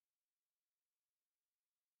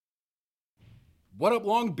What up,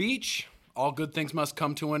 Long Beach? All good things must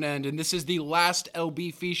come to an end, and this is the last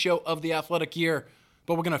LB Fee show of the athletic year,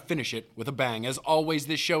 but we're going to finish it with a bang. As always,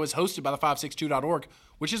 this show is hosted by the 562.org,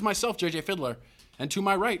 which is myself, JJ Fiddler, and to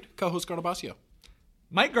my right, co-host Gardabasio.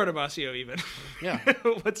 Mike Gardabasio, even. Yeah.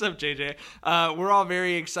 What's up, JJ? We're all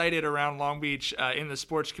very excited around Long Beach in the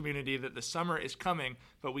sports community that the summer is coming,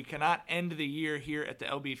 but we cannot end the year here at the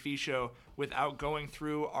LB Fee Show without going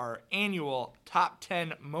through our annual top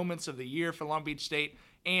 10 moments of the year for Long Beach State.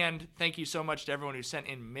 And thank you so much to everyone who sent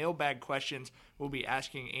in mailbag questions. We'll be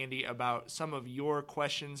asking Andy about some of your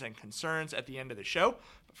questions and concerns at the end of the show.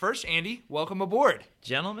 But first, Andy, welcome aboard.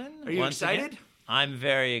 Gentlemen, are you excited? Again, I'm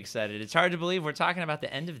very excited. It's hard to believe we're talking about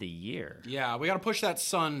the end of the year. Yeah, we got to push that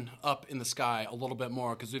sun up in the sky a little bit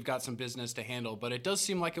more because we've got some business to handle. But it does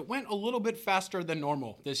seem like it went a little bit faster than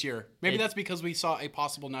normal this year. Maybe that's because we saw a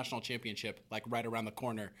possible national championship like right around the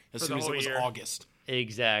corner as soon as it was August.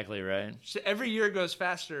 Exactly right. So every year goes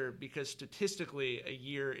faster because statistically a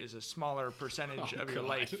year is a smaller percentage of your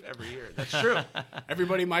life every year. That's true.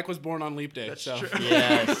 Everybody, Mike was born on leap day. That's so. true.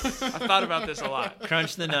 Yes. I've thought about this a lot.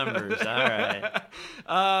 Crunch the numbers. All right.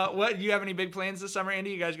 What, do you have any big plans this summer,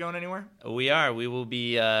 Andy? You guys going anywhere? We are. We will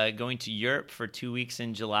be going to Europe for 2 weeks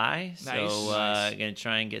in July. Nice. So going to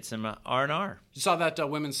try and get some R&R. You saw that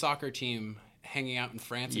women's soccer team hanging out in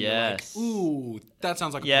France, and yes. you're like, ooh, that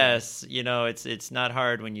sounds like a yes, plan. You know, it's not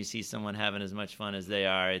hard when you see someone having as much fun as they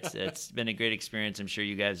are. It's been a great experience. I'm sure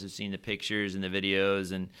you guys have seen the pictures and the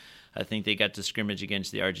videos, and I think they got to scrimmage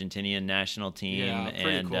against the Argentinian national team,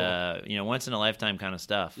 and cool. Once in a lifetime kind of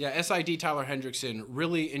stuff. Yeah, SID Tyler Hendrickson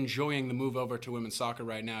really enjoying the move over to women's soccer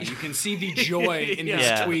right now. You can see the joy in his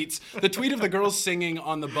tweets. The tweet of the girls singing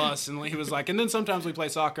on the bus, and he was like, and then sometimes we play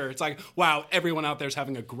soccer. It's like, wow, everyone out there's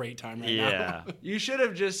having a great time right now. You should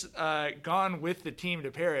have just gone with the team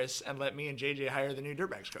to Paris and let me and JJ hire the new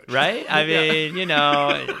Dirtbags coach. Right? I mean,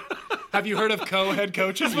 Have you heard of co-head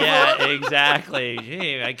coaches before? Yeah, exactly.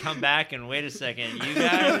 Gee, I come back and wait a second. You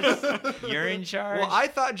guys, you're in charge? Well, I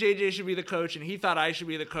thought JJ should be the coach, and he thought I should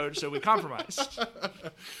be the coach, so we compromised.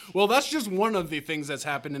 Well, that's just one of the things that's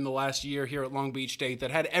happened in the last year here at Long Beach State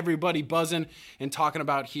that had everybody buzzing and talking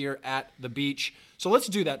about here at the beach. So let's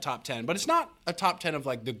do that top 10. But it's not a top 10 of,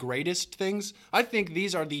 like, the greatest things. I think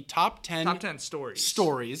these are the top 10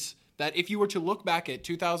 stories that if you were to look back at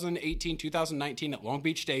 2018, 2019 at Long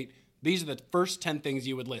Beach State, these are the first 10 things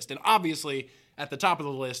you would list. And obviously, at the top of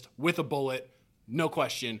the list, with a bullet, no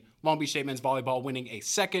question, Long Beach State men's volleyball winning a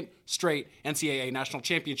second straight NCAA national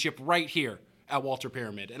championship right here at Walter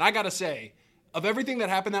Pyramid. And I got to say, of everything that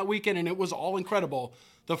happened that weekend, and it was all incredible,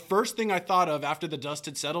 the first thing I thought of after the dust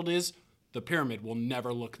had settled is the Pyramid will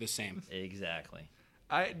never look the same. Exactly.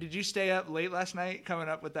 Did you stay up late last night coming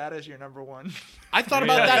up with that as your number one? I thought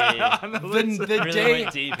about that the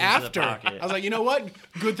day after. I was like, you know what?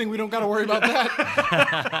 Good thing we don't got to worry about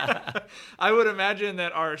that. I would imagine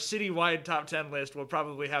that our citywide top 10 list will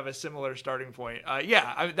probably have a similar starting point.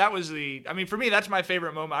 For me, that's my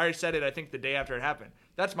favorite moment. I already said it, I think, the day after it happened.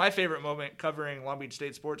 That's my favorite moment covering Long Beach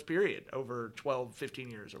State sports, period, over 12,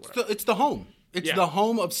 15 years or whatever. It's the home. It's the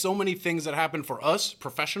home of so many things that happen for us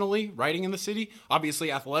professionally, writing in the city, obviously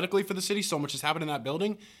athletically for the city. So much has happened in that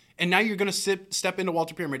building. And now you're going to step into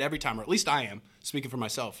Walter Pyramid every time, or at least I am, speaking for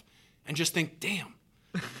myself, and just think, damn,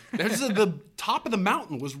 there's the top of the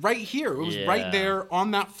mountain was right here. It was right there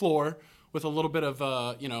on that floor with a little bit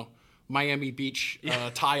of, Miami Beach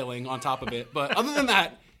tiling on top of it. But other than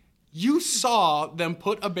that, you saw them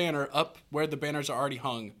put a banner up where the banners are already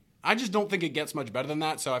hung. I just don't think it gets much better than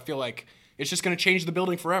that. So I feel like it's just going to change the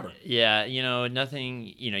building forever. Yeah,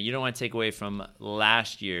 nothing, you don't want to take away from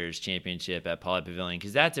last year's championship at Pauley Pavilion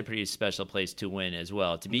because that's a pretty special place to win as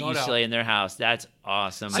well. To beat UCLA in their house, that's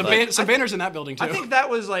awesome. Some banners in that building, too. I think that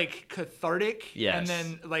was, cathartic. Yes.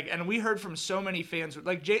 And then, and we heard from so many fans,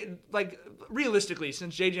 realistically,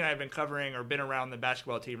 since JJ and I have been covering or been around the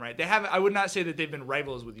basketball team, right, I would not say that they've been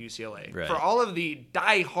rivals with UCLA. Right. For all of the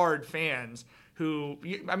die-hard fans who,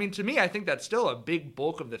 to me, I think that's still a big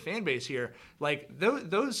bulk of the fan base here. Like,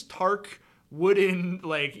 those Tark, wooden,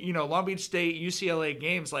 Long Beach State, UCLA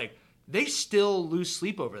games, they still lose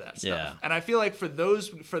sleep over that stuff. Yeah. And I feel like for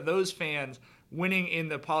those fans, winning in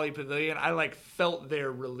the Pauley Pavilion, I, felt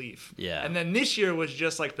their relief. Yeah. And then this year was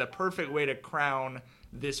just, the perfect way to crown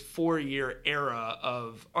this 4-year era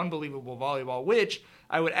of unbelievable volleyball, which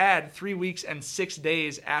I would add 3 weeks and 6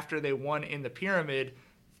 days after they won in the Pyramid.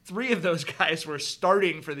 3 of those guys were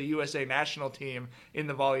starting for the USA national team in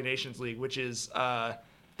the Volley Nations League, which is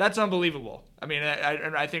that's unbelievable. I mean,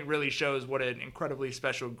 I think really shows what an incredibly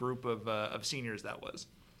special group of seniors that was.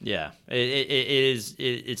 Yeah,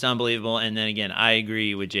 it's unbelievable. And then again, I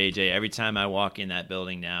agree with JJ. Every time I walk in that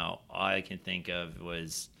building now, all I can think of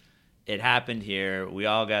was it happened here. We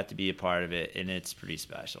all got to be a part of it, and it's pretty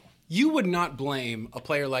special. You would not blame a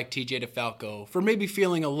player like TJ DeFalco for maybe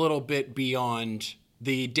feeling a little bit beyond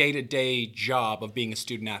the day-to-day job of being a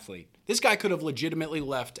student athlete. This guy could have legitimately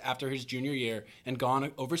left after his junior year and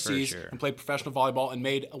gone overseas and played professional volleyball and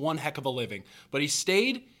made one heck of a living. But he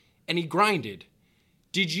stayed and he grinded.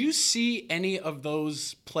 Did you see any of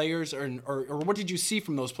those players, or what did you see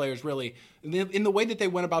from those players really in the way that they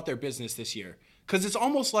went about their business this year? Because it's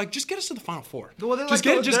almost like, just get us to the Final Four. Well, just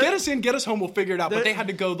get us in, get us home, we'll figure it out. But they had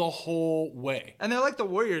to go the whole way. And they're like the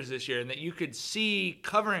Warriors this year in that you could see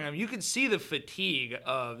covering them. You could see the fatigue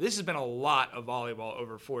of, this has been a lot of volleyball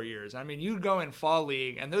over 4 years. I mean, you go in fall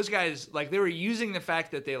league, and those guys, like, they were using the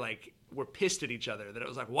fact that they, like, were pissed at each other. That it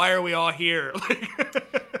was like, why are we all here?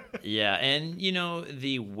 Yeah, and,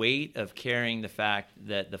 the weight of carrying the fact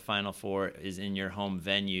that the Final Four is in your home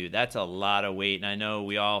venue, that's a lot of weight. And I know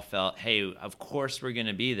we all felt, hey, of course we're going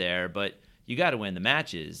to be there, but you got to win the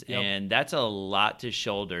matches. Yep. And that's a lot to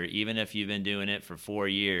shoulder, even if you've been doing it for 4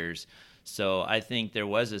 years. So I think there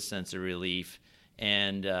was a sense of relief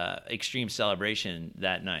and extreme celebration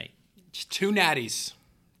that night. Two natties,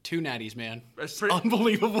 man. It's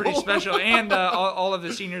unbelievable. Pretty special. And all of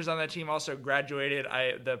the seniors on that team also graduated.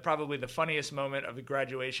 Probably the funniest moment of the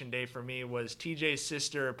graduation day for me was TJ's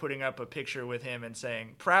sister putting up a picture with him and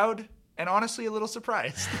saying, proud and honestly a little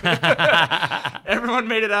surprised. Everyone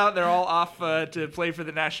made it out. They're all off to play for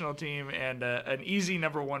the national team, and an easy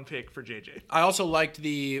number 1 pick for JJ. I also liked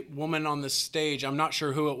the woman on the stage. I'm not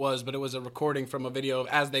sure who it was, but it was a recording from a video of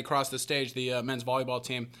as they crossed the stage, the men's volleyball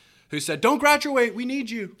team, who said, don't graduate, we need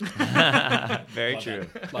you. Very true.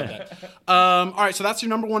 Love that. All right, so that's your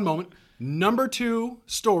number 1 moment. Number 2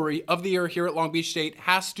 story of the year here at Long Beach State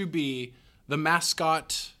has to be the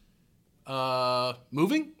mascot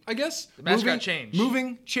moving, I guess? The mascot change.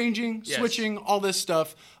 Moving, changing, yes. Switching, all this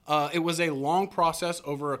stuff. It was a long process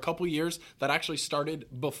over a couple years that actually started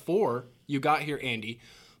before you got here, Andy.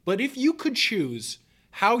 But if you could choose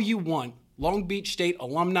how you want Long Beach State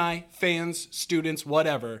alumni, fans, students,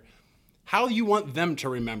 whatever, how you want them to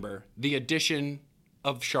remember the addition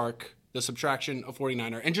of Shark, the subtraction of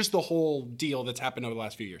 49er, and just the whole deal that's happened over the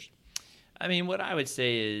last few years. I mean, what I would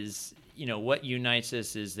say is, what unites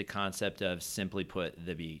us is the concept of, simply put,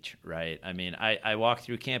 the beach, right? I mean, I walked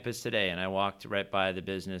through campus today, and I walked right by the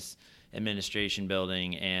business administration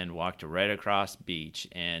building and walked right across beach.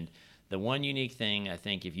 And the one unique thing, I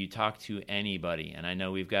think, if you talk to anybody, and I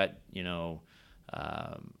know we've got,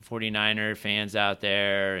 49er fans out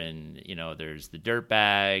there, and, there's the dirt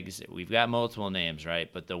bags. We've got multiple names,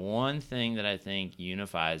 right? But the one thing that I think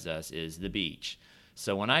unifies us is the beach.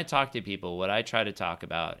 So when I talk to people, what I try to talk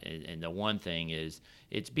about, and the one thing is,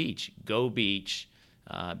 it's beach. Go beach,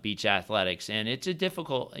 beach athletics. And it's a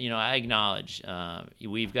difficult, I acknowledge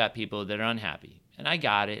we've got people that are unhappy. And I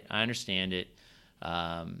got it. I understand it.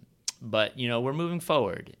 But, we're moving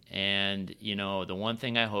forward. And, the one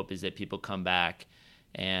thing I hope is that people come back,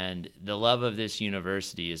 and the love of this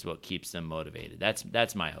university is what keeps them motivated.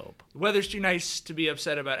 That's my hope. Weather's too nice to be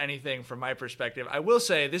upset about anything from my perspective. I will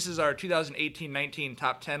say this is our 2018-19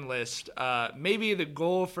 top 10 list. Maybe the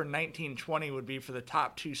goal for 19-20 would be for the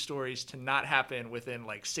top 2 stories to not happen within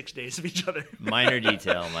like 6 days of each other. Minor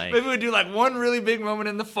detail, Mike. Maybe we'd do like one really big moment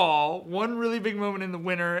in the fall, one really big moment in the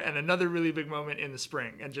winter, and another really big moment in the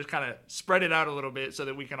spring, and just kind of spread it out a little bit so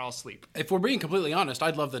that we can all sleep. If we're being completely honest,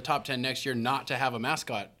 I'd love the top 10 next year not to have a mascot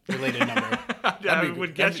related number. I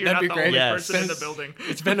would guess you're not the only person in the building.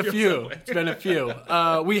 It's been a few.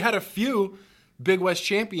 We had a few Big West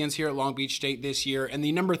champions here at Long Beach State this year, and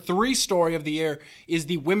the number 3 story of the year is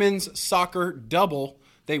the women's soccer double.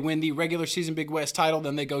 They win the regular season Big West title,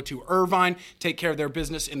 then they go to Irvine, take care of their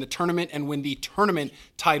business in the tournament, and win the tournament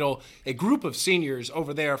title. A group of seniors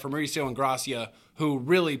over there from Mauricio and Gracia who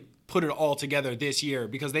really put it all together this year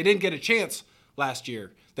because they didn't get a chance last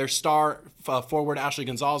year. Their star forward, Ashley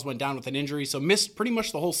Gonzalez, went down with an injury, so missed pretty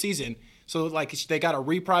much the whole season. So they got a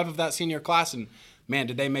reprieve of that senior class, and man,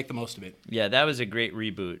 did they make the most of it. Yeah, that was a great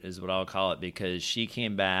reboot is what I'll call it, because she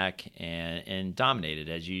came back and dominated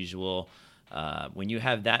as usual. When you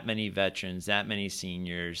have that many veterans, that many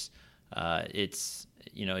seniors, it's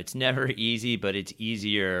never easy, but it's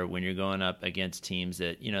easier when you're going up against teams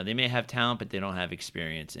that, they may have talent, but they don't have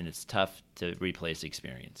experience, and it's tough to replace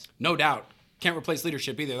experience. No doubt. can't replace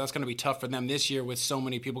leadership either. That's going to be tough for them this year with so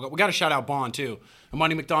many people. We got to shout out Bond, too.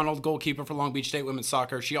 Imani McDonald, goalkeeper for Long Beach State women's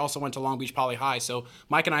soccer. She also went to Long Beach Poly High, so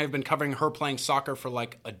Mike and I have been covering her playing soccer for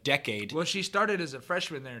like a decade. Well, she started as a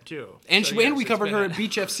freshman there, too. And, we covered her at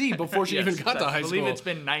Beach FC before she even got to high school. I believe it's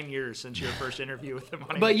been 9 years since your first interview with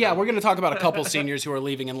Imani. But yeah, we're going to talk about a couple seniors who are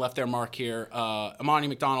leaving and left their mark here. Imani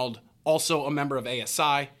McDonald, also a member of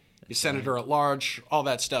ASI, a senator at large, all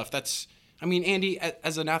that stuff. Andy,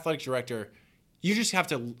 as an athletic director, you just have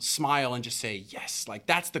to smile and just say, yes, like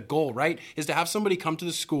that's the goal, right? Is to have somebody come to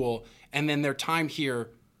the school and then their time here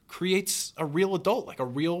creates a real adult, like a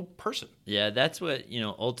real person. Yeah, that's what,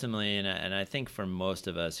 ultimately, and I think for most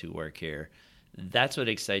of us who work here, that's what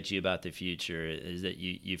excites you about the future is that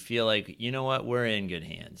you feel like, you know what, we're in good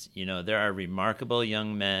hands. There are remarkable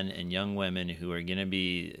young men and young women who are going to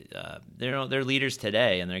be, they're leaders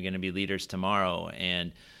today and they're going to be leaders tomorrow.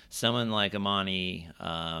 And someone like Imani,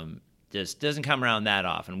 just doesn't come around that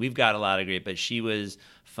often. We've got a lot of great, but she was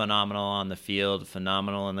phenomenal on the field,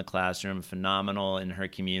 phenomenal in the classroom, phenomenal in her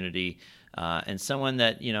community, and someone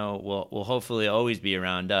that will hopefully always be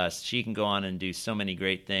around us. She can go on and do so many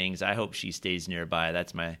great things. I hope she stays nearby.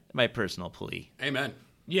 That's my personal plea. Amen.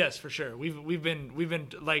 Yes, for sure. We've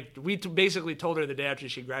been like basically told her the day after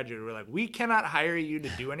she graduated, we're like, we cannot hire you to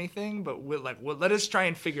do anything, but let us try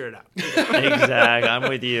and figure it out. Exactly, I'm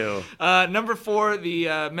with you. Number 4,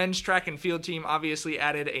 the men's track and field team obviously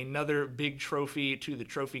added another big trophy to the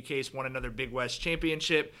trophy case. Won another Big West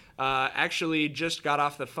championship. Actually, just got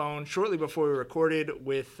off the phone shortly before we recorded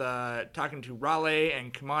with talking to Raleigh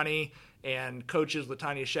and Kamani and coaches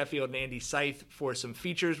Latanya Sheffield and Andy Seith for some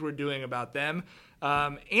features we're doing about them.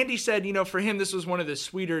 Andy said, for him, this was one of the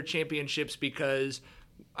sweeter championships because,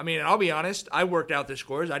 I'll be honest, I worked out the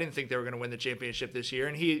scores. I didn't think they were going to win the championship this year.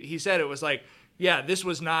 And he said it was like, yeah, this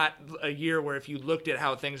was not a year where if you looked at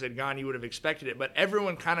how things had gone, you would have expected it. But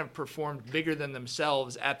everyone kind of performed bigger than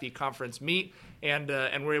themselves at the conference meet and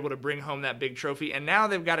were able to bring home that big trophy. And now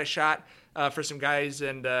they've got a shot for some guys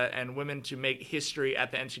and women to make history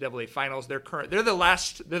at the NCAA finals. They're the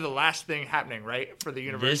last thing happening, right, for the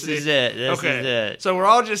university. This is it. This is it. So we're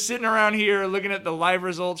all just sitting around here looking at the live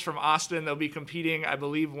results from Austin. They'll be competing, I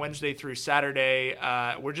believe, Wednesday through Saturday.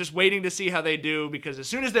 We're just waiting to see how they do because as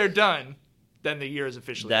soon as they're done, then the year is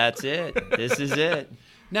officially That's it. This is it.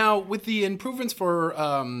 Now, with the improvements for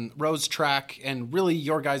Rose Track and really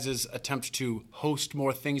your guys' attempt to host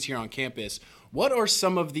more things here on campus, what are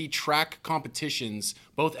some of the track competitions,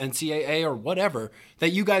 both NCAA or whatever,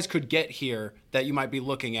 that you guys could get here that you might be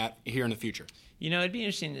looking at here in the future? It'd be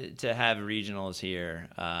interesting to have regionals here.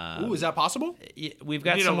 Ooh, is that possible? We've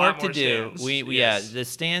got some work to do. Yes. The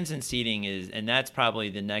stands and seating and that's probably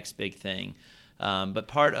the next big thing. But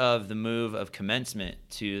part of the move of commencement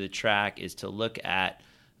to the track is to look at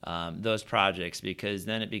those projects because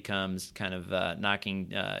then it becomes kind of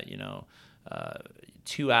knocking,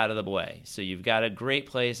 two out of the way. So you've got a great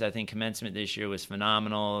place. I think commencement this year was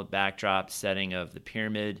phenomenal, backdrop setting of the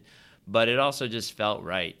pyramid, but it also just felt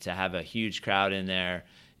right to have a huge crowd in there.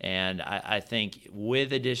 And I think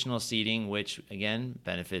with additional seating, which, again,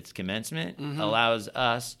 benefits commencement, allows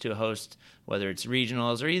us to host, whether it's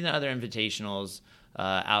regionals or even other invitationals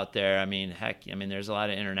out there. There's a lot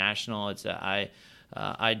of international. It's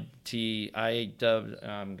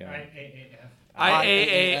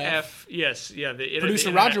IAAF, yes, yeah.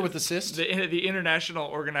 Producer Roger with assist. The international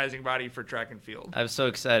organizing body for track and field. I'm so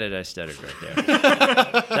excited I stuttered right there.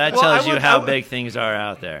 That tells you how big things are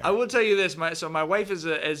out there. I will tell you this. My wife is,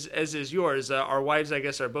 as is yours, our wives, I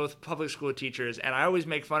guess, are both public school teachers, and I always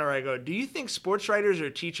make fun of her. I go, do you think sports writers or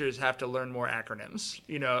teachers have to learn more acronyms?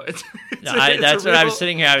 That's what I was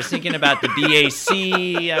sitting here. I was thinking about the BAC.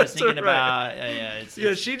 I was thinking about...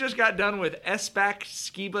 she just got done with SBAC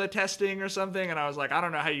SCIBA testing or something. And I was like, I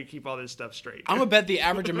don't know how you keep all this stuff straight. I'm going to bet the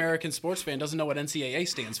average American sports fan doesn't know what NCAA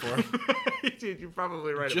stands for. You're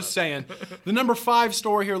probably right. Just saying. The number 5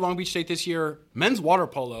 story here at Long Beach State this year, men's water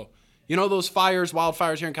polo. Those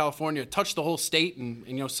wildfires here in California touched the whole state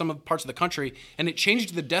and some of parts of the country, and it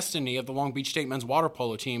changed the destiny of the Long Beach State men's water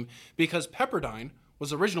polo team because Pepperdine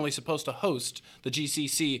was originally supposed to host the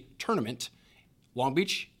GCC tournament. Long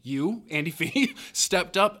Beach, Andy Fee,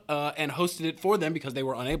 stepped up and hosted it for them because they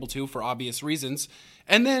were unable to for obvious reasons.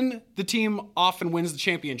 And then the team often wins the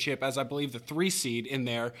championship as I believe the 3 seed in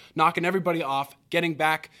there, knocking everybody off, getting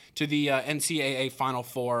back to the NCAA Final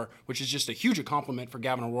Four, which is just a huge compliment for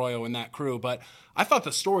Gavin Arroyo and that crew. But I thought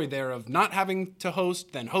the story there of not having to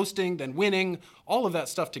host, then hosting, then winning, all of that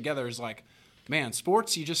stuff together is like, Man,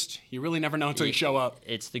 sports, you really never know until you show up.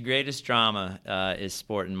 It's the greatest drama is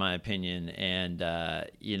sport, in my opinion. And,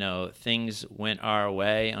 things went our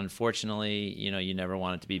way. Unfortunately, you never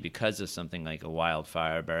want it to be because of something like a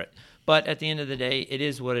wildfire. But at the end of the day, it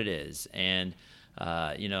is what it is. And,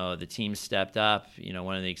 the team stepped up.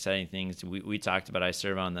 One of the exciting things we talked about, I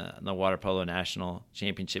serve on the Water Polo National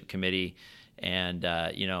Championship Committee. And,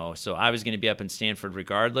 so I was going to be up in Stanford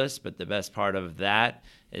regardless, but the best part of that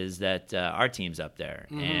is that our team's up there.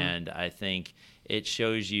 Mm-hmm. And I think it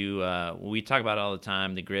shows you, we talk about all the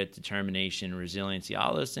time, the grit, determination, resiliency,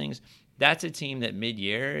 all those things. That's a team that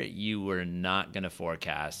mid-year you were not going to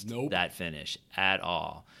forecast that finish at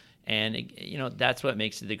all. And, that's what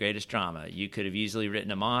makes it the greatest drama. You could have easily written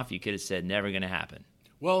them off. You could have said never going to happen.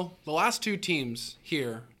 Well, the last two teams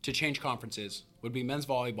here to change conferences would be men's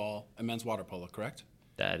volleyball and men's water polo, correct?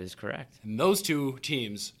 That is correct. And those two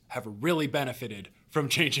teams have really benefited from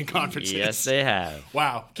changing conferences. Yes, they have.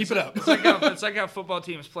 Wow. Keep it up. It's like how football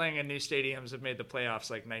teams playing in new stadiums have made the playoffs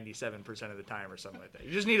like 97% of the time or something like that.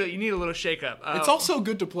 You need a little shakeup. It's also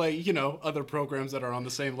good to play, other programs that are on the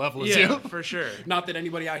same level as you. Yeah, for sure. Not that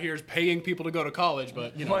anybody out here is paying people to go to college,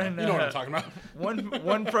 but you know what I'm talking about.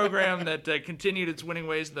 One program that continued its winning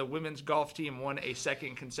ways, the women's golf team won a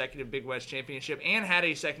second consecutive Big West championship and had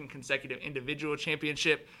a second consecutive individual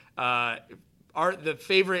championship. The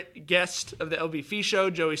favorite guest of the LBF show,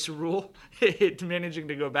 Joey Cerule, managing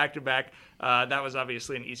to go back-to-back. That was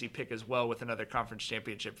obviously an easy pick as well with another conference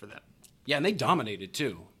championship for them. Yeah, and they dominated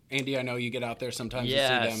too. Andy, I know you get out there sometimes to see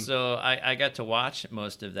them. Yeah, so I got to watch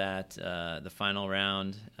most of that, the final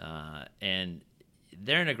round, and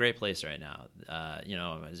they're in a great place right now.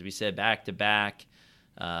 As we said, back-to-back.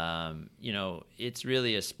 It's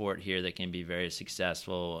really a sport here that can be very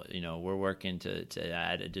successful. We're working to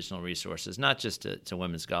add additional resources, not just to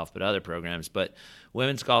women's golf, but other programs. But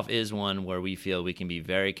women's golf is one where we feel we can be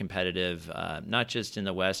very competitive, not just in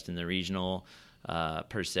the West and the regional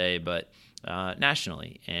per se, but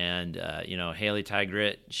nationally. And, Haley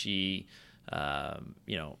Tigrit, she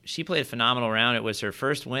played a phenomenal round. It was her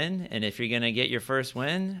first win, and if you're going to get your first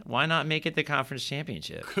win, why not make it the conference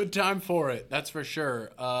championship? Good time for it, that's for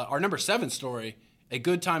sure. Our number 7 story, a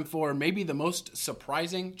good time for maybe the most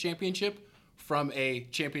surprising championship from a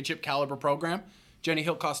championship caliber program. Jenny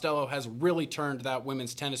Hilt Costello has really turned that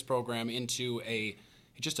women's tennis program into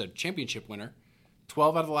just a championship winner.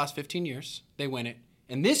 12 out of the last 15 years, they win it.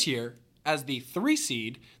 And this year, as the 3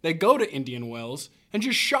 seed, they go to Indian Wells and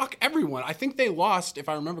just shock everyone. I think they lost, if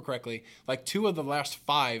I remember correctly, like 2 of the last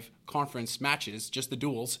 5 conference matches, just the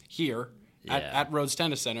duels here at Rhodes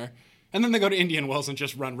Tennis Center. And then they go to Indian Wells and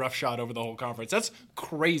just run roughshod over the whole conference. That's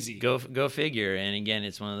crazy. Go figure. And again,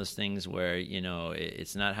 it's one of those things where,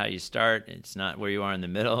 it's not how you start. It's not where you are in the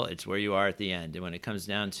middle. It's where you are at the end. And when it comes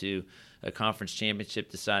down to a conference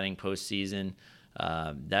championship deciding postseason,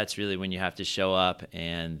 that's really when you have to show up,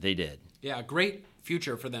 and they did. Yeah, great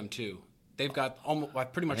future for them, too. They've got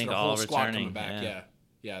pretty much their whole squad coming back.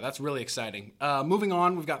 Yeah, that's really exciting. Moving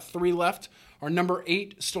on, we've got 3 left. Our number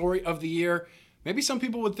 8 story of the year. Maybe some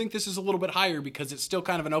people would think this is a little bit higher because it's still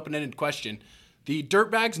kind of an open-ended question. The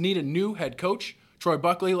Dirtbags need a new head coach. Troy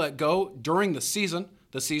Buckley let go during the season.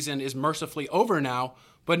 The season is mercifully over now.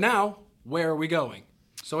 But now, where are we going?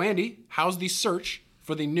 So, Andy, how's the search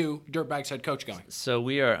for the new Dirtbags head coach going? So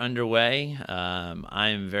we are underway.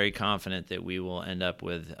 I'm very confident that we will end up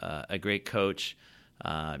with a great coach.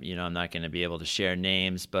 I'm not going to be able to share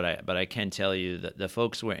names, but I can tell you that the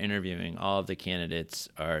folks we're interviewing, all of the candidates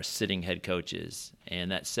are sitting head coaches, and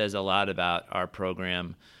that says a lot about our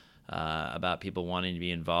program, about people wanting to be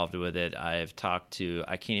involved with it. I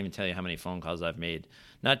can't even tell you how many phone calls I've made,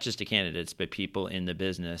 not just to candidates, but people in the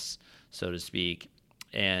business, so to speak.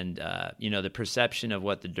 And, the perception of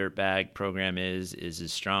what the Dirtbag program is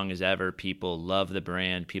as strong as ever. People love the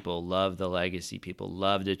brand. People love the legacy. People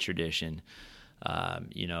love the tradition.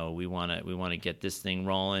 We want to get this thing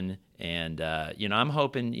rolling. And, I'm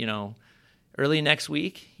hoping, early next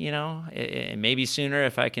week, maybe sooner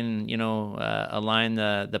if I can, align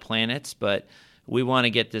the planets. But we want to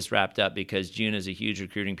get this wrapped up because June is a huge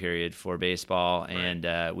recruiting period for baseball,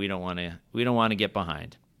 and we don't want to get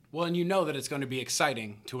behind. Well, and that it's going to be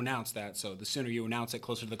exciting to announce that. So the sooner you announce it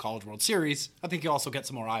closer to the College World Series, I think you also get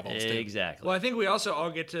some more eyeballs, too. Exactly. Well, I think we also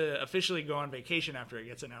all get to officially go on vacation after it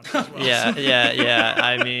gets announced as well. Yeah.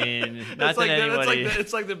 I mean, not that anybody...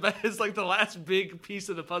 It's like the last big piece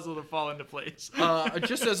of the puzzle to fall into place.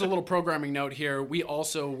 Just as a little programming note here, we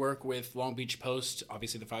also work with Long Beach Post.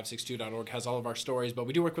 Obviously, the 562.org has all of our stories, but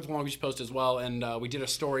we do work with Long Beach Post as well. And we did a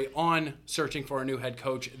story on searching for a new head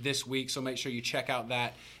coach this week, so make sure you check out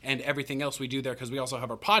that and everything else we do there, because we also have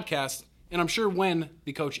our podcast And I'm sure when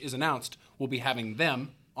the coach is announced, we'll be having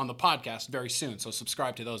them on the podcast very soon. So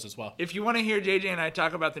subscribe to those as well. If you want to hear JJ and I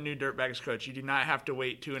talk about the new Dirtbags coach, you do not have to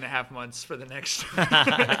wait 2.5 months for the next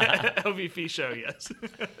LVP show, yes.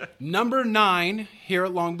 Number 9 here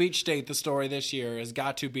at Long Beach State, the story this year has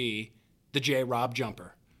got to be the J-Rob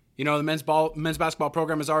jumper. You know, the men's basketball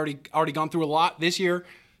program has already gone through a lot this year,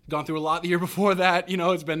 gone through a lot the year before that. You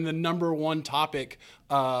know, it's been the number one topic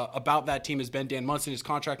about that team has been Dan Munson, his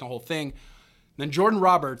contract, and the whole thing. Then Jordan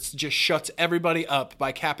Roberts just shuts everybody up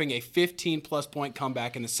by capping a 15-plus point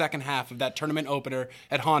comeback in the second half of that tournament opener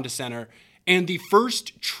at Honda Center, and the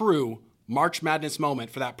first true March Madness moment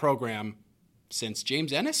for that program since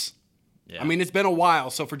James Ennis. Yeah. I mean, it's been a while,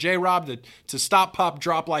 so for J-Rob to stop, pop,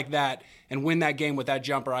 drop like that and win that game with that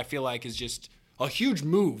jumper, I feel like is just a huge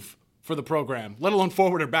move for the program, let alone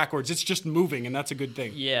forward or backwards. It's just moving, and that's a good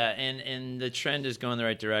thing. Yeah, and the trend is going the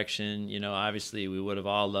right direction. You know, obviously we would have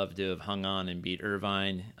all loved to have hung on and beat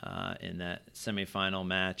Irvine in that semifinal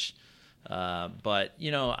match. But, you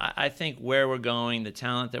know, I think where we're going, the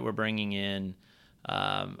talent that we're bringing in,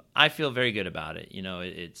 I feel very good about it. You know,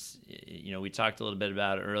 we talked a little bit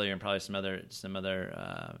about it earlier and probably some other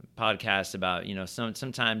podcasts about, you know,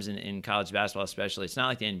 sometimes in college basketball especially, it's not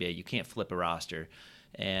like the NBA. You can't flip a roster.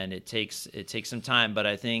 And it takes some time, but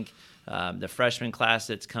I think the freshman class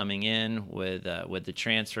that's coming in with the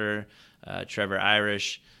transfer, Trevor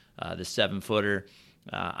Irish, the 7-footer,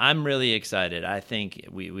 I'm really excited. I think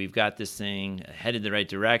we've got this thing headed the right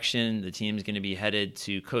direction. The team's going to be headed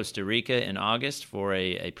to Costa Rica in August for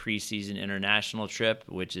a preseason international trip,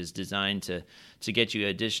 which is designed to get you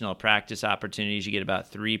additional practice opportunities. You get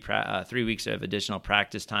about 3 weeks of additional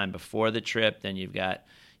practice time before the trip. Then you've got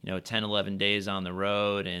 10, 11 days on the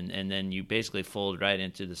road, and then you basically fold right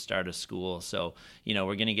into the start of school. So,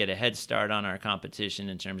 we're going to get a head start on our competition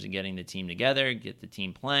in terms of getting the team together, get the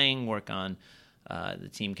team playing, work on the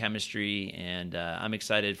team chemistry, and I'm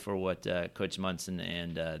excited for what Coach Munson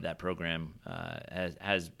and that program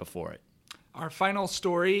has before it. Our final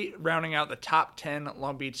story, rounding out the top 10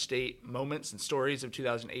 Long Beach State moments and stories of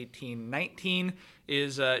 2018-19,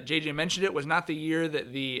 is, JJ mentioned it, was not the year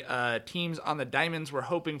that the teams on the Diamonds were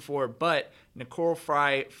hoping for, but Nicole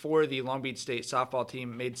Fry for the Long Beach State softball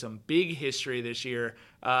team made some big history this year.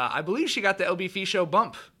 I believe she got the LBF show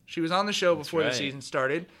bump. She was on the show before the season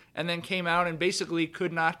started, and then came out and basically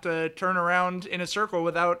could not turn around in a circle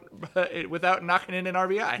without knocking in an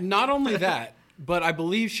RBI. Not only that, but I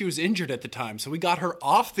believe she was injured at the time, so we got her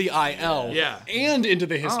off the IL and into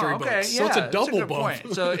the history books. So it's a double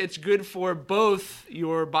bump. So it's good for both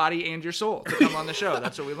your body and your soul to come on the show.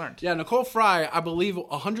 That's what we learned. Yeah, Nicole Fry, I believe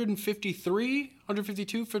 53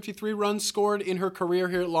 runs scored in her career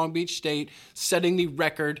here at Long Beach State, setting the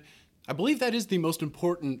record. I believe that is the most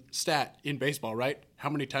important stat in baseball, right? How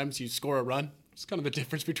many times you score a run? It's kind of the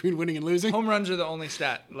difference between winning and losing. Home runs are the only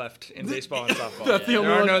stat left in baseball and softball. That's the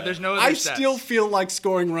only one. There's no other I stats. still feel like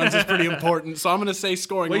scoring runs is pretty important, so I'm going to say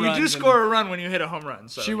scoring runs. Well, you do score a run when you hit a home run.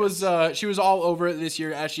 So she was all over it this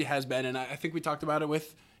year, as she has been, and I think we talked about it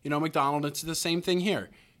with McDonald. It's the same thing here.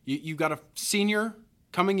 You got a senior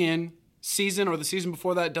coming in, season or the season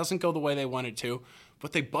before that doesn't go the way they want it to,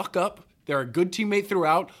 but they buck up. They're a good teammate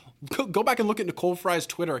throughout. Go back and look at Nicole Fry's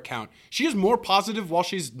Twitter account. She is more positive while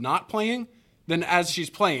she's not playing than as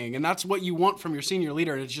she's playing, and that's what you want from your senior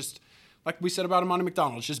leader. And it's just, like we said about Amanda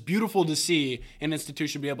McDonald, it's just beautiful to see an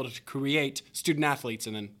institution be able to create student athletes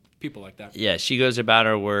and then people like that. Yeah, she goes about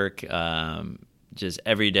her work just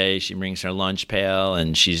every day. She brings her lunch pail,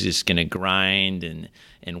 and she's just going to grind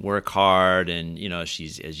and work hard. And,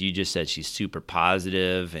 she's, as you just said, she's super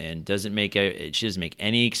positive and she doesn't make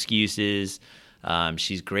any excuses.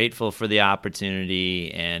 She's grateful for the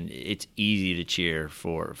opportunity, and it's easy to cheer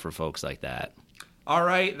for folks like that. All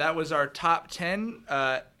right, that was our top 10.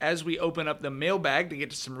 As we open up the mailbag to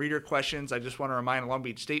get to some reader questions, I just want to remind Long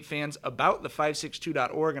Beach State fans about the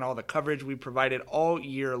 562.org and all the coverage we provided all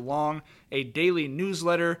year long. A daily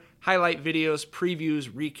newsletter, highlight videos, previews,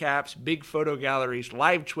 recaps, big photo galleries,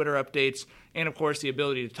 live Twitter updates, and, of course, the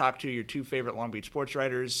ability to talk to your 2 favorite Long Beach sports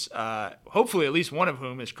writers, hopefully at least one of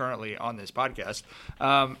whom is currently on this podcast.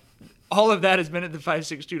 All of that has been at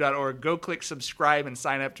the562.org. Go click subscribe and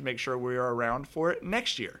sign up to make sure we are around for it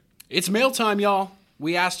next year. It's mail time, y'all.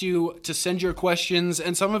 We asked you to send your questions,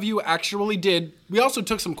 and some of you actually did. We also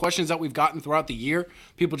took some questions that we've gotten throughout the year,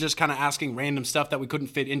 people just kind of asking random stuff that we couldn't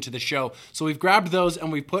fit into the show. So we've grabbed those,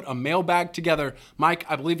 and we've put a mailbag together. Mike,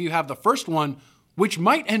 I believe you have the first one. which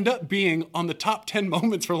might end up being on the top 10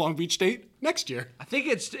 moments for Long Beach State next year. I think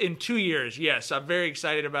it's in 2 years. Yes, I'm very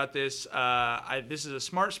excited about this. This is a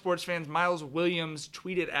Smart Sports Fans. Miles Williams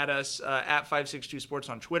tweeted at us at 562 Sports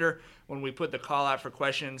on Twitter when we put the call out for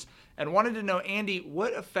questions and wanted to know, Andy,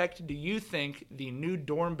 what effect do you think the new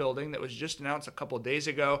dorm building that was just announced a couple days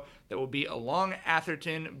ago that will be along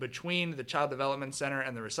Atherton between the Child Development Center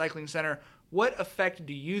and the Recycling Center, what effect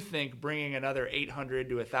do you think bringing another 800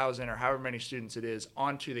 to 1,000 or however many students it is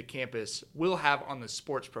onto the campus will have on the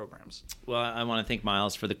sports programs? Well, I want to thank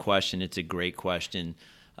Miles for the question. It's a great question.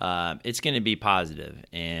 It's going to be positive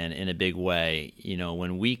and in a big way. You know,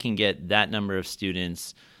 when we can get that number of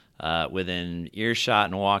students within earshot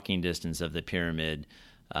and walking distance of the pyramid,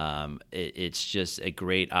 it's just a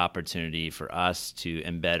great opportunity for us to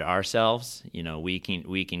embed ourselves. You know, we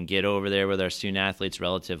can get over there with our student athletes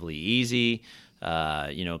relatively easy.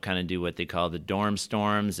 Kind of do what they call the dorm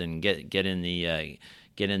storms and get in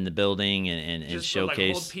the building and just showcase.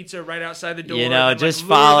 Like hold pizza right outside the door. You know, and just lure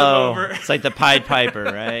follow. them over. It's like the Pied Piper,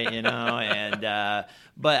 right? You know, and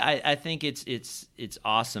but I think it's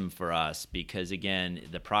awesome for us because again,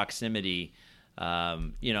 the proximity.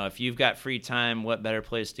 If you've got free time, what better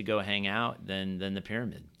place to go hang out than the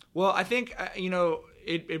pyramid? Well, I think,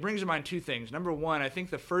 it brings to mind two things. Number one, I think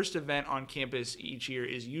the first event on campus each year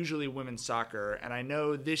is usually women's soccer. And I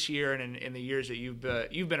know this year and in the years that you've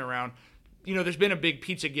been around, there's been a big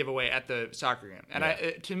pizza giveaway at the soccer game.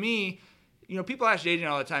 And to me, people ask JJ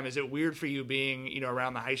all the time, is it weird for you being,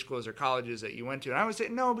 around the high schools or colleges that you went to? And I would say,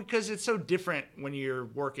 no, because it's so different when you're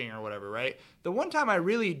working or whatever, right? The one time I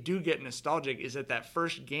really do get nostalgic is at that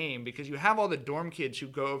first game because you have all the dorm kids who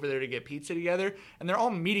go over there to get pizza together, and they're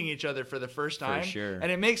all meeting each other for the first time. For sure.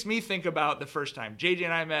 And it makes me think about the first time JJ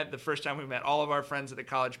and I met, the first time we met all of our friends at the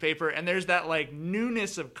college paper, and there's that, like,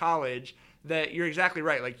 newness of college that you're exactly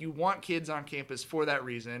right. Like, you want kids on campus for that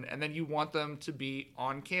reason, and then you want them to be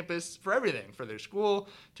on campus for everything, for their school,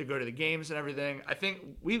 to go to the games and everything. I think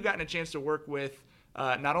we've gotten a chance to work with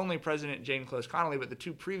not only President Jane Close Connolly, but the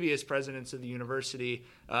two previous presidents of the university,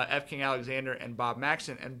 F. King Alexander and Bob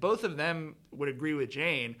Maxson, and both of them would agree with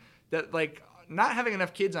Jane that, like, not having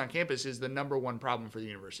enough kids on campus is the number one problem for the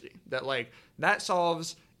university. That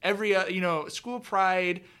solves every, school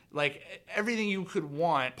pride, like everything you could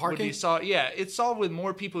want. Parking? Would be solved. Yeah, it's solved with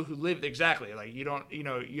more people who live. Exactly. Like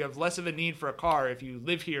you have less of a need for a car if you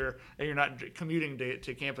live here and you're not commuting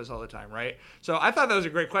to campus all the time, right? So I thought that was a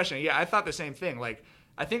great question. Yeah, I thought the same thing. Like,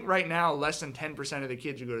 I think right now less than 10% of the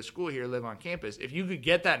kids who go to school here live on campus. If you could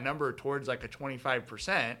get that number towards like a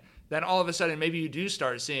 25%, then all of a sudden maybe you do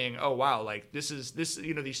start seeing, oh wow, like this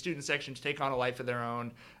these student sections take on a life of their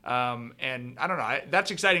own, and I don't know, that's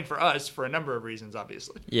exciting for us for a number of reasons,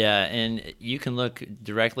 obviously. Yeah, and you can look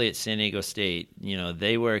directly at San Diego State.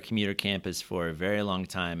 They were a commuter campus for a very long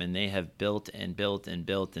time, and they have built and built and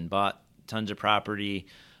built and bought tons of property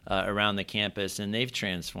around the campus, and they've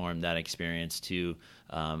transformed that experience to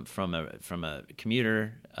from a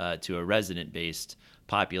commuter to a resident-based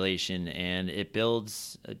population, and it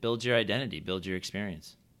builds your identity, builds your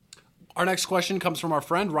experience. Our next question comes from our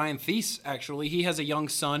friend Ryan Thies. Actually, he has a young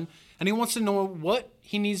son, and he wants to know what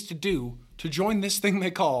he needs to do to join this thing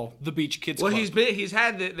they call the Beach Kids Club. Well,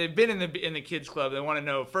 they've been in the kids club. They want to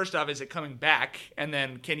know, first off, is it coming back, and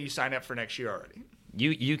then can you sign up for next year already?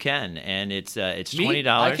 You can, and it's $20.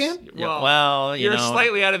 I can? Well, you're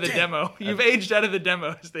slightly out of the demo. You've aged out of the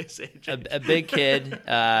demo, as they say. A big kid.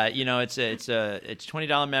 It's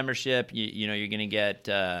 $20 membership. You're going to get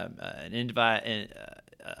an invite.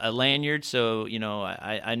 A lanyard, so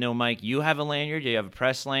I know, Mike, you have a lanyard. You have a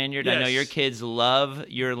press lanyard. Yes. I know your kids love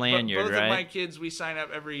your lanyard, both right? Of my kids, we sign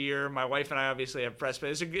up every year. My wife and I obviously have press,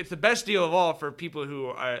 but it's the best deal of all for people who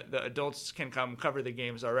are the adults can come cover the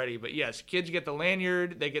games already. But yes, kids get the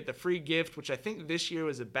lanyard. They get the free gift, which I think this year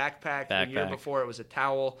was a backpack. The year before it was a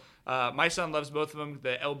towel. My son loves both of them.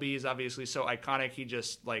 The LB is obviously so iconic. He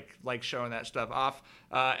just likes showing that stuff off.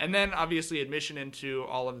 And then obviously admission into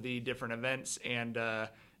all of the different events.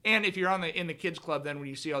 And if you're in the kids club, then when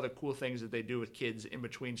you see all the cool things that they do with kids in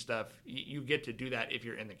between stuff, you get to do that if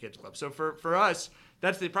you're in the kids club. So for us,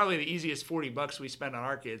 that's probably the easiest $40 we spend on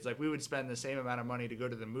our kids. Like, we would spend the same amount of money to go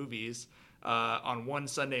to the movies on one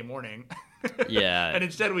Sunday morning. Yeah. And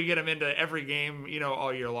instead we get them into every game,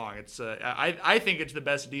 all year long. It's I think it's the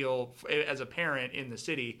best deal as a parent in the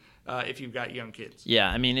city if you've got young kids. Yeah,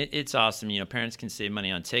 I mean, it's awesome. Parents can save money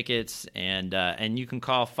on tickets, and you can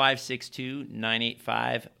call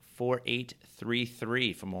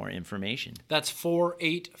 562-985-4833 for more information. That's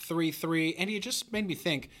 4833. And it just made me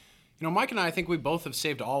think, Mike and I think we both have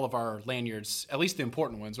saved all of our lanyards, at least the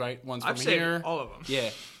important ones, right? Ones from I've saved here. all of them. Yeah.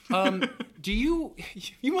 you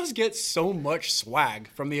must get so much swag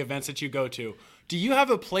from the events that you go to. Do you have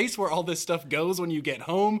a place where all this stuff goes when you get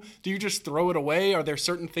home? Do you just throw it away? Are there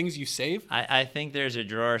certain things you save? I think there's a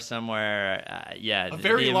drawer somewhere. A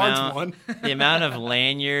very large one. The amount of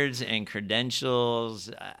lanyards and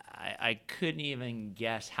credentials, I couldn't even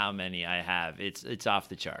guess how many I have. It's off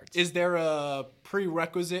the charts. Is there a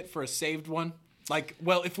prerequisite for a saved one? Like,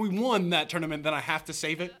 well, if we won that tournament, then I have to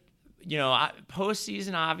save it?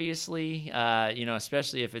 Postseason, obviously,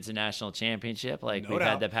 especially if it's a national championship like we've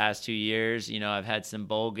had the past 2 years. I've had some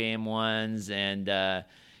bowl game ones, and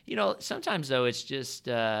sometimes though it's just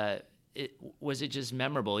was it just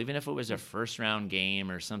memorable, even if it was a first round game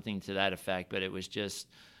or something to that effect. But it was just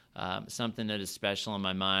something that is special in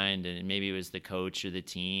my mind, and maybe it was the coach or the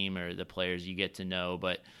team or the players you get to know.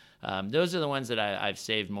 But those are the ones that I've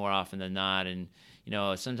saved more often than not, and.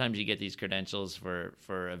 Sometimes you get these credentials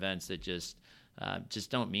for events that just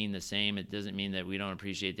don't mean the same. It doesn't mean that we don't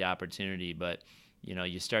appreciate the opportunity, but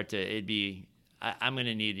you start to. I'm going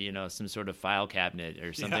to need some sort of file cabinet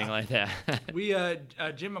or something like that. We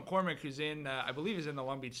Jim McCormick, who's I believe is in the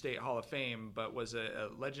Long Beach State Hall of Fame, but was a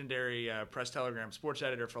legendary Press Telegram sports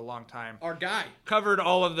editor for a long time. Our guy covered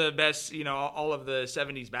all of the best, all of the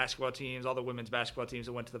 '70s basketball teams, all the women's basketball teams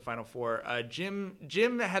that went to the Final Four. Jim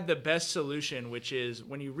had the best solution, which is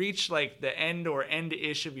when you reach like the end or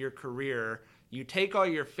end-ish of your career. You take all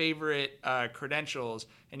your favorite credentials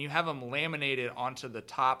and you have them laminated onto the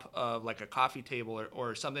top of like a coffee table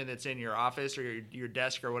or something that's in your office or your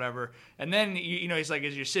desk or whatever. And then, he's like,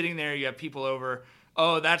 as you're sitting there, you have people over,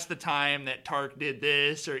 oh, that's the time that Tark did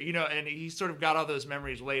this, or, and he sort of got all those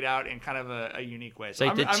memories laid out in kind of a unique way. It's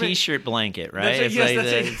like the T-shirt blanket, right?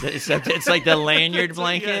 It's like the lanyard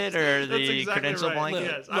blanket or the exactly credential right. blanket.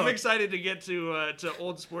 Yes. I'm excited to get to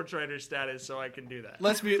old sports writer status so I can do that.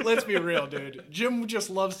 Let's be real, dude. Jim just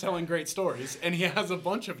loves telling great stories, and he has a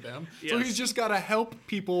bunch of them. Yes. So he's just got to help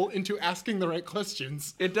people into asking the right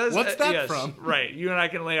questions. It does. What's that from? Right. You and I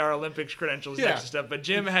can lay our Olympics credentials next to stuff, but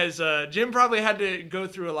Jim probably had to go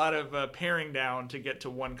through a lot of paring down to get to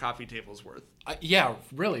one coffee table's worth. Yeah,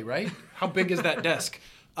 really, right? How big is that desk?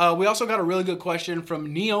 We also got a really good question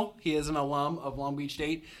from Neil. He is an alum of Long Beach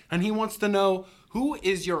State, and he wants to know, who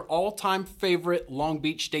is your all-time favorite Long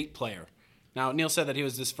Beach State player? Now, Neil said that he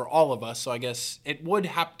was this for all of us, so I guess it would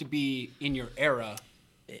have to be in your era.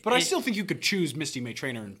 But I still think you could choose Misty May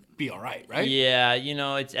Traynor and be all right? Yeah,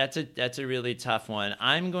 that's a really tough one.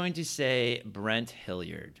 I'm going to say Brent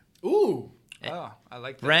Hilliard. Ooh. Oh, I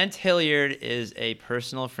like that. Brent Hilliard is a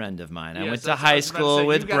personal friend of mine. I went to high school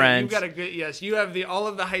with Brent. You got a good, yes. You have all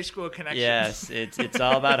of the high school connections. Yes, it's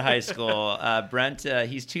all about high school. Brent,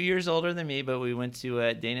 he's 2 years older than me, but we went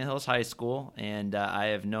to Dana Hills High School, and I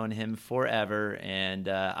have known him forever. And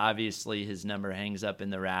obviously, his number hangs up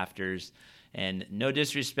in the rafters. And no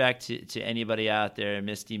disrespect to anybody out there,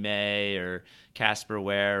 Misty May or Casper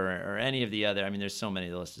Ware or any of the other. I mean, there's so many.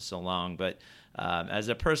 The list is so long, but. As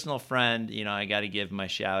a personal friend, I got to give my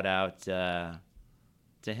shout out to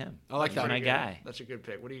him. I like that. My guy. That's a good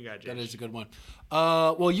pick. What do you got, James? That is a good one.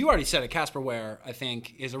 Well, you already said it. Casper Ware, I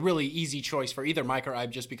think, is a really easy choice for either Mike or I,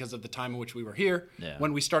 just because of the time in which we were here. Yeah.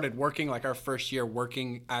 When we started working, like our first year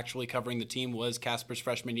working, actually covering the team was Casper's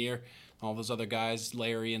freshman year. All those other guys,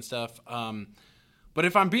 Larry and stuff. But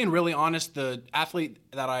if I'm being really honest, the athlete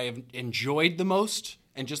that I have enjoyed the most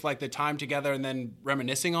and just like the time together and then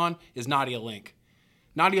reminiscing on is Nadia Link.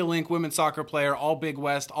 Nadia Link, women's soccer player, all Big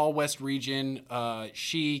West, all West region.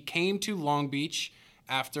 She came to Long Beach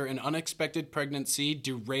after an unexpected pregnancy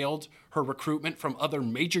derailed her recruitment from other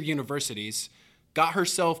major universities, got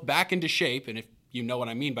herself back into shape, and if you know what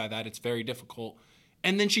I mean by that, it's very difficult,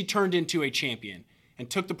 and then she turned into a champion and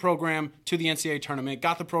took the program to the NCAA tournament,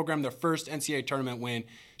 got the program their first NCAA tournament win.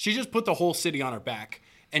 She just put the whole city on her back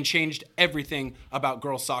and changed everything about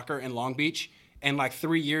girls soccer in Long Beach. And like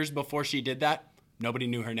 3 years before she did that, nobody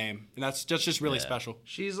knew her name. And that's just really special.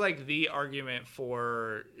 She's like the argument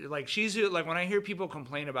for, like, she's like, when I hear people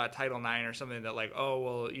complain about Title IX or something that like, oh,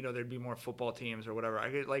 well, there'd be more football teams or whatever. I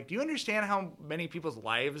get, like, do you understand how many people's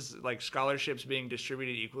lives, like scholarships being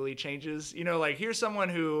distributed equally changes? Like here's someone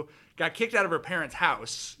who got kicked out of her parents'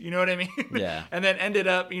 house. You know what I mean? Yeah. And then ended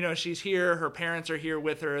up, she's here. Her parents are here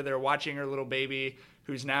with her. They're watching her little baby,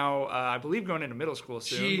 who's now, I believe, going into middle school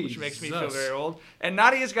soon, which makes me feel very old. And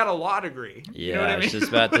Nadia's got a law degree. Yeah, you know what I mean?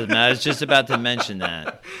 I was just about to mention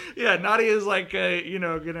that. Yeah, Nadia's like, going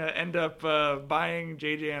to end up buying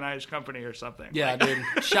JJ and I's company or something. Yeah, dude.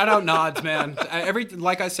 Shout out Nods, man.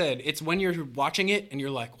 Like I said, it's when you're watching it and you're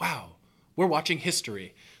like, wow, we're watching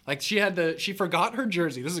history. Like she forgot her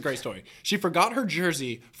jersey. This is a great story. She forgot her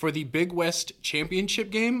jersey for the Big West Championship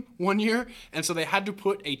game one year, and so they had to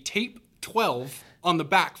put a tape 12 on the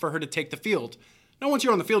back for her to take the field. Now, once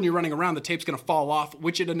you're on the field and you're running around, the tape's going to fall off,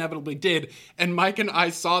 which it inevitably did. And Mike and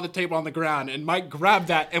I saw the tape on the ground, and Mike grabbed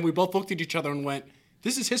that, and we both looked at each other and went,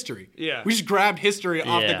 this is history. Yeah. We just grabbed history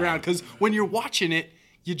off the ground, because when you're watching it,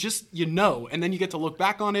 you know, and then you get to look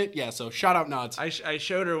back on it. Yeah, so shout out Nods. I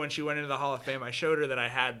showed her when she went into the Hall of Fame. I showed her that I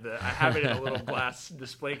have it in a little glass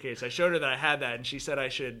display case. I showed her that I had that, and she said I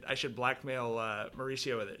should blackmail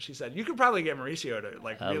Mauricio with it. She said you could probably get Mauricio to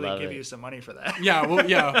really give you some money for that.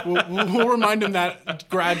 We'll remind him that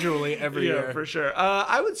gradually every year. Yeah, for sure.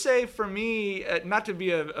 I would say for me, not to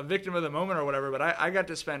be a victim of the moment or whatever, but I got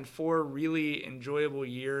to spend 4 really enjoyable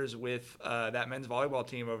years with that men's volleyball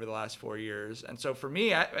team over the last 4 years, and so for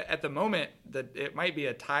me. At the moment, that it might be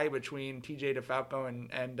a tie between TJ DeFalco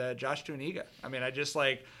and Josh Tuniga. I mean, I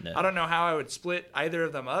don't know how I would split either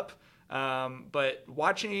of them up, but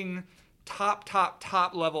watching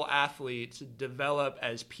top level athletes develop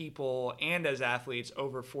as people and as athletes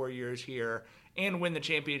over 4 years here and win the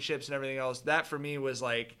championships and everything else, that for me was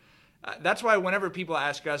like. That's why whenever people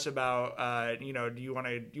ask us about, do you want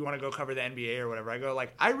to go cover the NBA or whatever, I go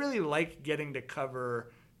like, I really like getting to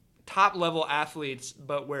cover top level athletes,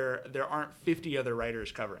 but where there aren't 50 other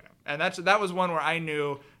writers covering them. And that was one where I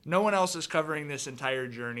knew no one else is covering this entire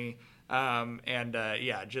journey.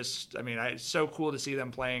 It's so cool to see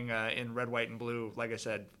them playing in red, white, and blue, like I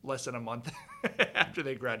said, less than a month after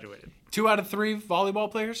they graduated. 2 out of 3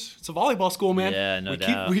 volleyball players. It's a volleyball school, man. Yeah, no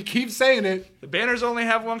doubt. We keep saying it. The banners only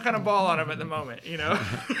have one kind of ball on them at the moment,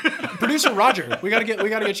 Producer Roger, we gotta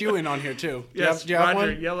get you in on here too. Yes, do you have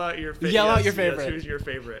Roger, one? yell out your favorite. Yes, who's your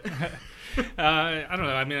favorite? I don't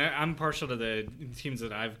know. I mean, I'm partial to the teams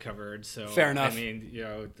that I've covered. So fair enough. I mean,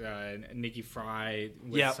 Nikki Fry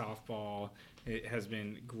with softball. It has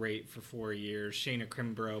been great for 4 years. Shayna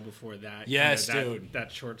Crimbro before that. Yes, dude.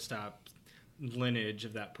 That shortstop lineage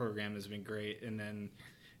of that program has been great. And then,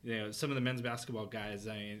 some of the men's basketball guys.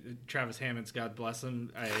 I mean, Travis Hammonds, God bless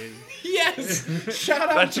him. Yes, shout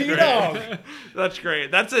out G-Dog. That's great.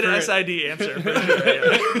 That's an SID answer. For sure,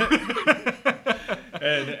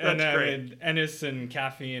 And I mean, Ennis and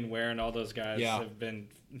Caffey and Ware and all those guys have been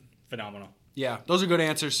phenomenal. Yeah, those are good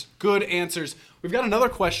answers. Good answers. We've got another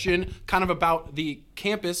question kind of about the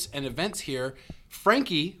campus and events here.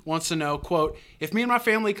 Frankie wants to know, quote, if me and my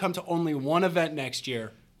family come to only one event next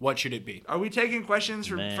year, what should it be? Are we taking questions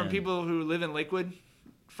from people who live in Lakewood,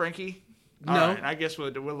 Frankie? No. All right, I guess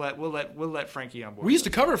we'll let Frankie on board. We used to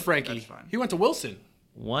cover Frankie. That's fine. He went to Wilson.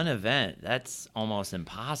 One event, that's almost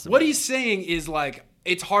impossible. What he's saying is like,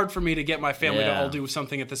 it's hard for me to get my family to all do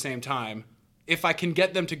something at the same time. If I can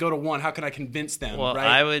get them to go to one, how can I convince them? Well, right?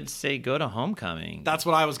 I would say go to homecoming. That's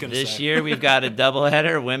what I was going to say. This year we've got a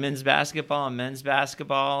doubleheader, women's basketball and men's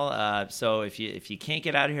basketball. So if you can't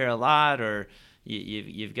get out here a lot, or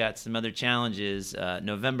you've got some other challenges,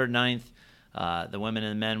 November 9th, the women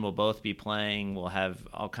and the men will both be playing. We'll have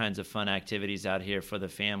all kinds of fun activities out here for the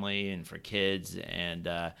family and for kids, and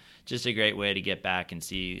just a great way to get back and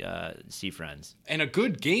see friends. And a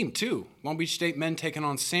good game, too. Long Beach State men taking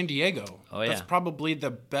on San Diego. Oh, yeah. That's probably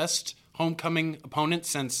the best homecoming opponent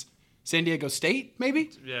since San Diego State,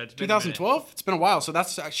 maybe? Yeah, it's 2012? It's been a while, so that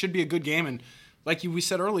should be a good game. And like we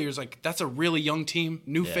said earlier, is like that's a really young team,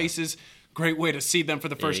 new faces. Great way to see them for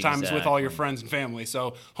the first time is with all your friends and family.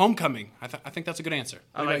 So homecoming, I think that's a good answer.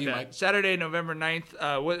 I like that. Mike? Saturday, November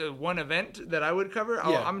 9th, one event that I would cover.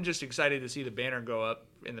 I'm just excited to see the banner go up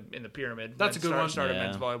in the pyramid. That's a good one. Start of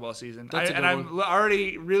men's volleyball season. I'm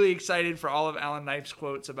already really excited for all of Alan Knife's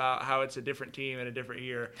quotes about how it's a different team and a different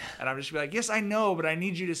year. And I'm just be like, yes, I know, but I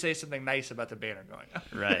need you to say something nice about the banner going up.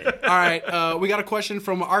 Right. All right. We got a question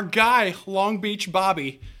from our guy, Long Beach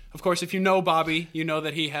Bobby. Of course, if you know Bobby, you know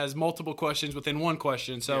that he has multiple questions within one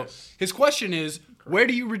question. So his question is, where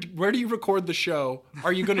do you record the show?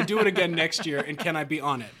 Are you going to do it again next year? And can I be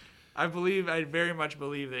on it? I very much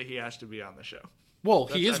believe that he has to be on the show. Well,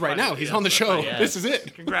 he is right now. He's on the show. Yes. This is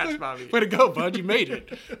it. Congrats, Bobby. Way to go, bud. You made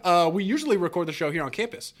it. We usually record the show here on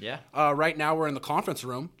campus. Yeah. Right now we're in the conference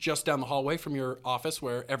room just down the hallway from your office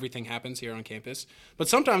where everything happens here on campus. But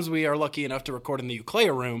sometimes we are lucky enough to record in the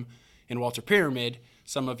Uclea room in Walter Pyramid.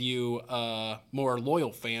 Some of you more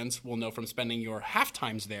loyal fans will know from spending your half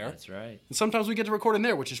times there. That's right. And sometimes we get to record in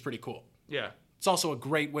there, which is pretty cool. Yeah. It's also a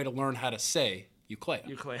great way to learn how to say Uclea.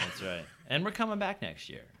 That's right. And we're coming back next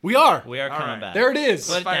year. We are. We are coming back. There it is.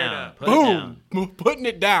 Put it Fired down. up. Put it down. Boom. Putting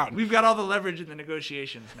it down. We've got all the leverage in the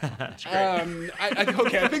negotiations now. It's great.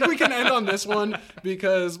 I think we can end on this one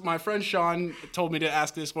because my friend Sean told me to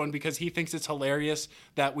ask this one because he thinks it's hilarious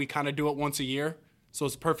that we kind of do it once a year. So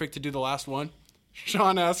it's perfect to do the last one.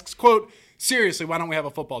 Sean asks, quote, seriously, why don't we have a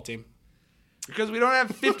football team? Because we don't have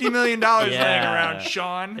 $50 million laying around,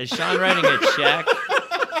 Sean. Is Sean writing a check?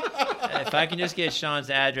 If I can just get Sean's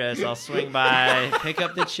address, I'll swing by, pick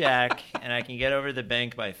up the check, and I can get over to the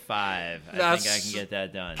bank by 5. I think I can get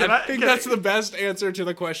that done. I think that's the best answer to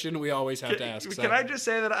the question we always have to ask. Can I just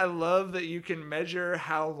say that I love that you can measure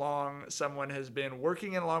how long someone has been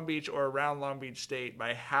working in Long Beach or around Long Beach State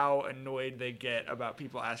by how annoyed they get about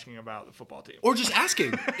people asking about the football team. Or just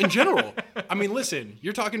asking in general. I mean, listen,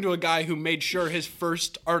 you're talking to a guy who made sure his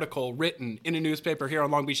first article written in a newspaper here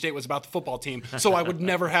on Long Beach State was about the football team, so I would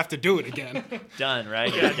never have to do it again. Done,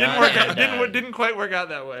 right? Yeah, didn't quite work out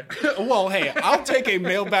that way. Well, hey, I'll take a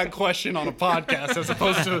mailbag question on a podcast as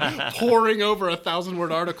opposed to pouring over a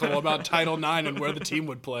 1,000-word article about Title IX and where the team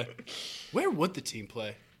would play. Where would the team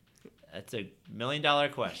play? That's $1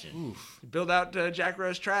 million question. Oof. Build out Jack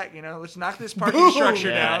Rose track, let's knock this parking structure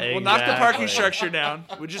down. Yeah, We'll knock the parking exactly. structure down.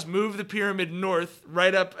 We'll just move the pyramid north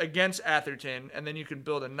right up against Atherton, and then you can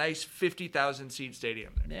build a nice 50,000 seat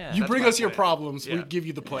stadium there. Yeah. You That's bring my us your plan. problems, we Yeah. give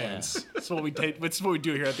you the plans. That's what we take. That's what we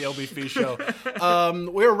do here at the LBF show.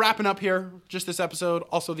 We're wrapping up here, just this episode,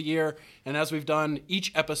 also the year. And as we've done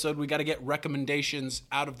each episode, we got to get recommendations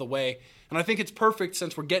out of the way. And I think it's perfect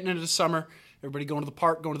since we're getting into the summer. Everybody going to the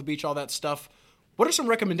park, going to the beach, all that stuff. What are some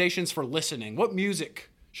recommendations for listening? What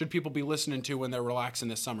music should people be listening to when they're relaxing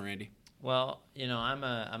this summer, Andy? Well, I'm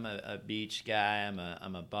a beach guy. I'm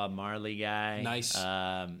a Bob Marley guy. Nice.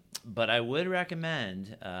 But I would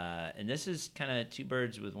recommend, and this is kind of two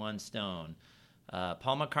birds with one stone.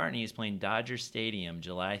 Paul McCartney is playing Dodger Stadium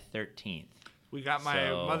July 13th. We got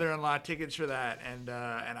my mother-in-law tickets for that, and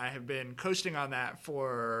I have been coasting on that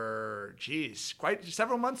for, quite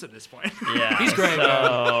several months at this point. Yeah, He's great.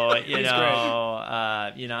 So He's great.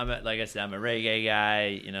 like I said, I'm a reggae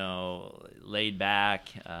guy. Laid back.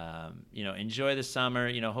 Enjoy the summer.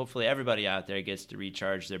 Hopefully everybody out there gets to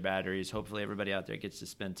recharge their batteries. Hopefully everybody out there gets to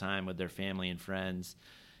spend time with their family and friends.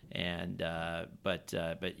 And but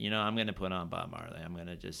I'm going to put on Bob Marley. I'm going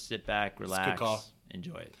to just sit back, relax, good call.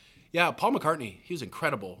 Enjoy it. Yeah, Paul McCartney, he was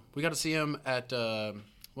incredible. We got to see him at,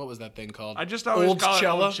 what was that thing called? I just always Old call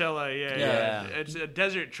Cella? it Old Cella. Yeah. It's a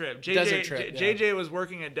desert trip. JJ was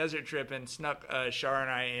working a desert trip and snuck Shar and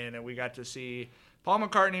I in, and we got to see Paul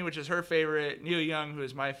McCartney, which is her favorite, Neil Young, who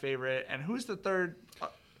is my favorite, and who's the third?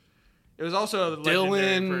 It was also a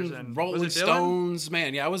legendary person. Rolling Was it Dylan? Stones.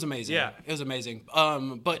 Man, yeah, it was amazing. Yeah. It was amazing.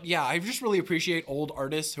 But yeah, I just really appreciate old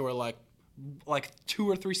artists who are like 2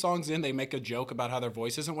 or 3 songs in, they make a joke about how their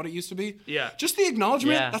voice isn't what it used to be. Yeah. Just the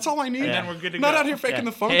acknowledgement. Yeah. That's all I need. And then we're good to Not go. out here faking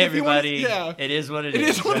the funk. Hey, if you want everybody. It is what it is. It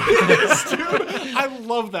is what it is, dude. I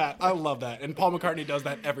love that. And Paul McCartney does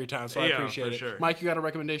that every time, so I Yeah, appreciate for it. sure. Mike, you got a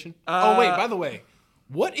recommendation? Oh, wait, by the way,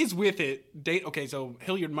 what is with it? Okay, so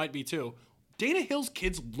Hilliard might be too. Dana Hill's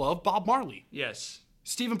kids love Bob Marley. Yes.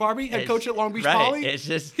 Stephen Barbie, head It's- coach at Long Beach right. Poly. It's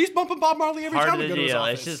just he's bumping Bob Marley every part time of we the go to his deal.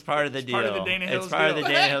 office. It's just part of the deal. Part of the Dana Hill's It's part deal. of the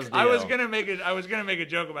Dana Hill's deal. I was gonna make a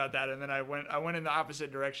joke about that, and then I went in the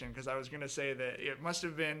opposite direction because I was gonna say that it must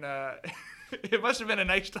have been it must have been a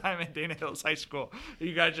nice time at Dana Hills High School.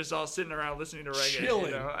 You guys just all sitting around listening to reggae.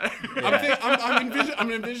 Chilling. Yeah.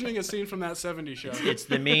 I'm envisioning a scene from that '70s show. It's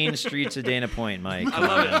the main streets of Dana Point, Mike. I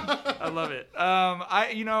love it. I love it.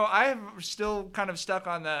 I am still kind of stuck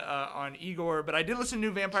on on Igor, but I did listen to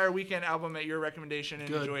new Vampire Weekend album at your recommendation and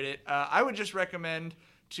Good. enjoyed it. I would just recommend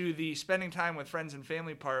to the spending time with friends and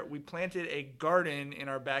family part. We planted a garden in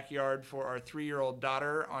our backyard for our 3-year-old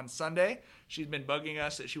daughter on Sunday. She's been bugging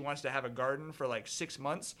us that she wants to have a garden for like 6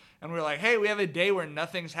 months, and we're like, hey, we have a day where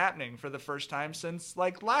nothing's happening for the first time since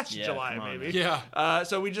like last July, come on, maybe. man. Yeah.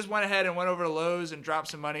 So we just went ahead and went over to Lowe's and dropped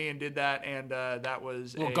some money and did that, and that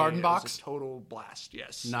was Little garden it was box? a total blast.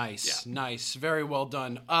 Yes. Nice, Yeah. nice. Very well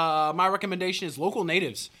done. My recommendation is Local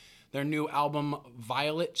Natives. Their new album,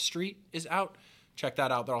 Violet Street, is out. Check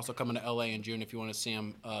that out. They're also coming to LA in June if you want to see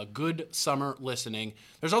them. Good summer listening.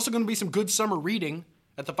 There's also going to be some good summer reading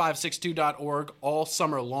at the562.org all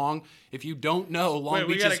summer long. If you don't know, Long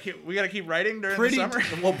Beach is we gotta keep writing during the summer.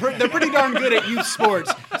 Well, they're pretty darn good at youth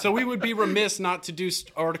sports, so we would be remiss not to do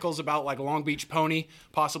articles about like Long Beach Pony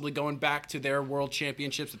possibly going back to their world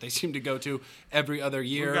championships that they seem to go to every other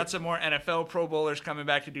year. We've got some more NFL Pro Bowlers coming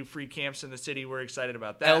back to do free camps in the city. We're excited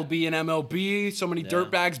about that. LB and MLB, so many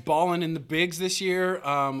dirtbags balling in the bigs this year.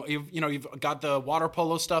 You've got the water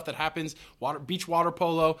polo stuff that happens, beach water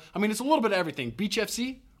polo. I mean, it's a little bit of everything. Beach FC.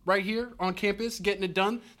 Right here on campus, getting it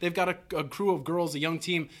done. They've got a crew of girls, a young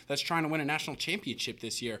team that's trying to win a national championship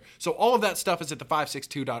this year. So all of that stuff is at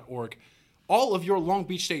the562.org. All of your Long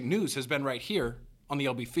Beach State news has been right here on the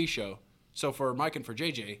LB Fee Show. So for Mike and for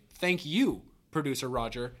JJ, thank you, producer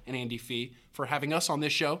Roger and Andy Fee, for having us on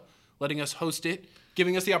this show, letting us host it,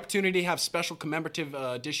 giving us the opportunity to have special commemorative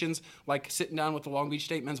editions, like sitting down with the Long Beach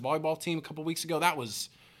State men's volleyball team a couple weeks ago. That was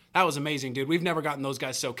amazing, dude. We've never gotten those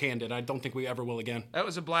guys so candid. I don't think we ever will again. That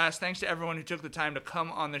was a blast. Thanks to everyone who took the time to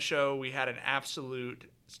come on the show. We had an absolute...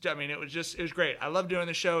 it was great. I love doing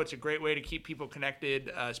the show. It's a great way to keep people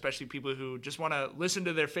connected, especially people who just want to listen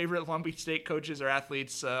to their favorite Long Beach State coaches or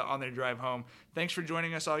athletes on their drive home. Thanks for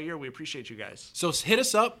joining us all year. We appreciate you guys. So hit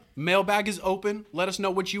us up. Mailbag is open. Let us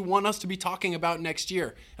know what you want us to be talking about next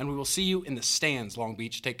year. And we will see you in the stands, Long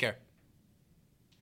Beach. Take care.